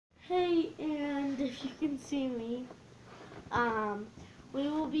if you can see me. We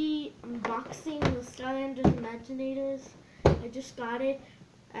will be unboxing the Skylander Imaginators. I just got it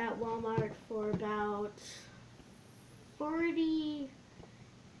at Walmart for about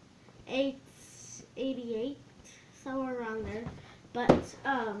 $48.88, somewhere around there. But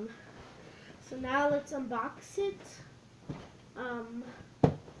so now let's unbox it.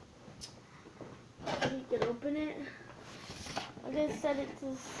 You can open it. I'm going to set it to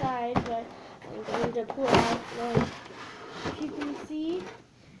the side, but I'm going to pull it out. Like, if you can see,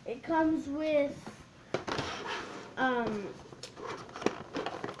 it comes with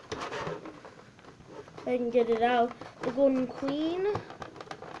if I can get it out, the Golden Queen.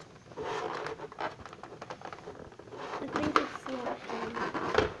 I think it's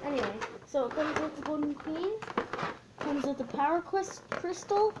anyway, so it comes with the Golden Queen, comes with the Power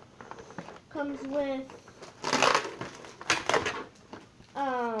Crystal, comes with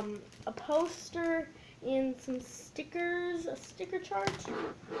a poster and some stickers, a sticker chart,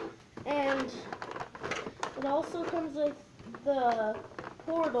 and it also comes with the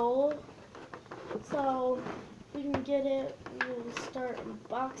portal. So if we can get it, we'll start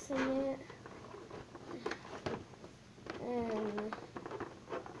unboxing it. And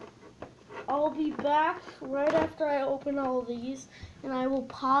I'll be back right after I open all these, and I will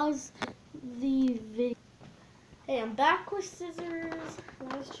pause the video. Hey, I'm back with scissors.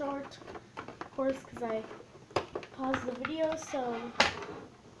 Nice short, of course, because I paused the video, so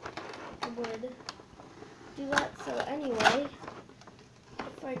I would do that. So anyway,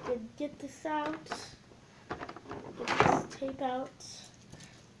 if I could get this out, get this tape out,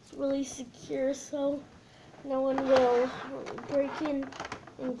 it's really secure, so no one will break in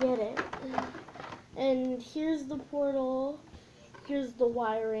and get it. And here's the portal. Here's the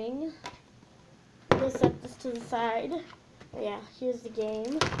wiring. I'm gonna set this to the side. But yeah, here's the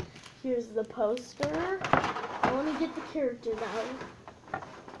game. Here's the poster. I want to get the characters out.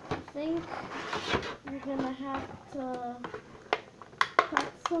 I think you're gonna have to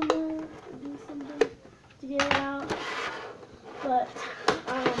cut somewhere, do something to get it out. But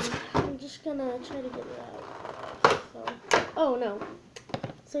I'm just gonna try to get it out. So, oh no.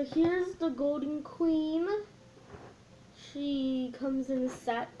 So here's the Golden Queen. She comes in a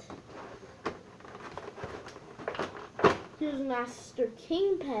set. Here's Master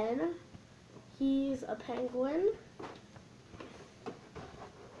Kingpin. He's a penguin.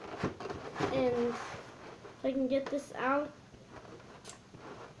 And if I can get this out.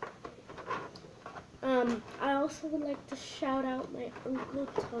 I also would like to shout out my Uncle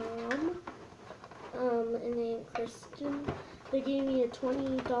Tom and Aunt Kristen. They gave me a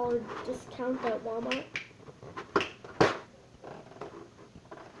 $20 discount at Walmart.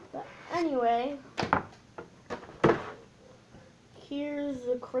 But anyway, here's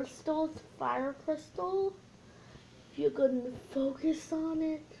the crystal, it's fire crystal. If you can focus on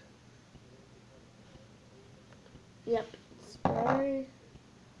it. Yep, it's very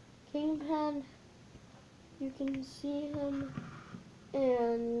Kingpin. You can see him.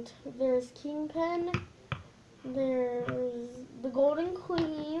 And there's Kingpin. There's the Golden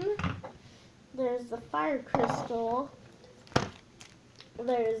Queen. There's the fire crystal.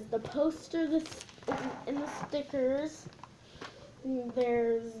 There's the poster and the stickers.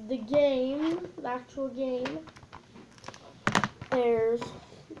 There's the game, the actual game. There's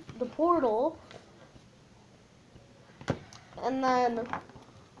the portal. And then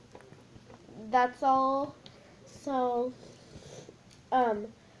that's all. So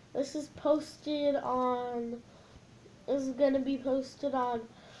this is posted on, this is gonna be posted on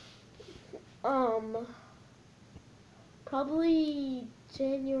probably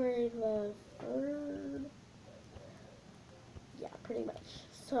January the 3rd. Yeah, pretty much.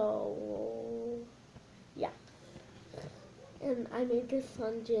 So yeah. And I made this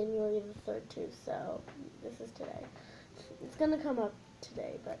on January the 3rd too, so this is today. It's gonna come up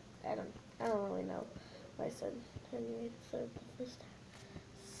today, but I don't really know why I said January the 3rd the first time.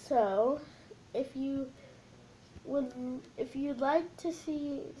 So if you'd like to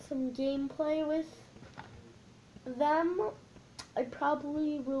see some gameplay with them, I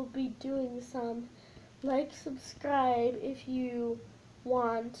probably will be doing some. Like, subscribe if you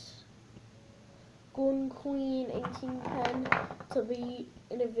want Golden Queen and Kingpin to be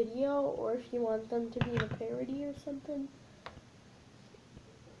in a video, or if you want them to be in a parody or something.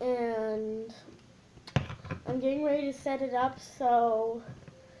 And I'm getting ready to set it up, so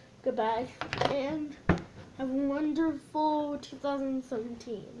goodbye, and have a wonderful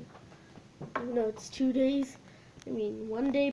 2017. Even though it's 2 days, I mean 1 day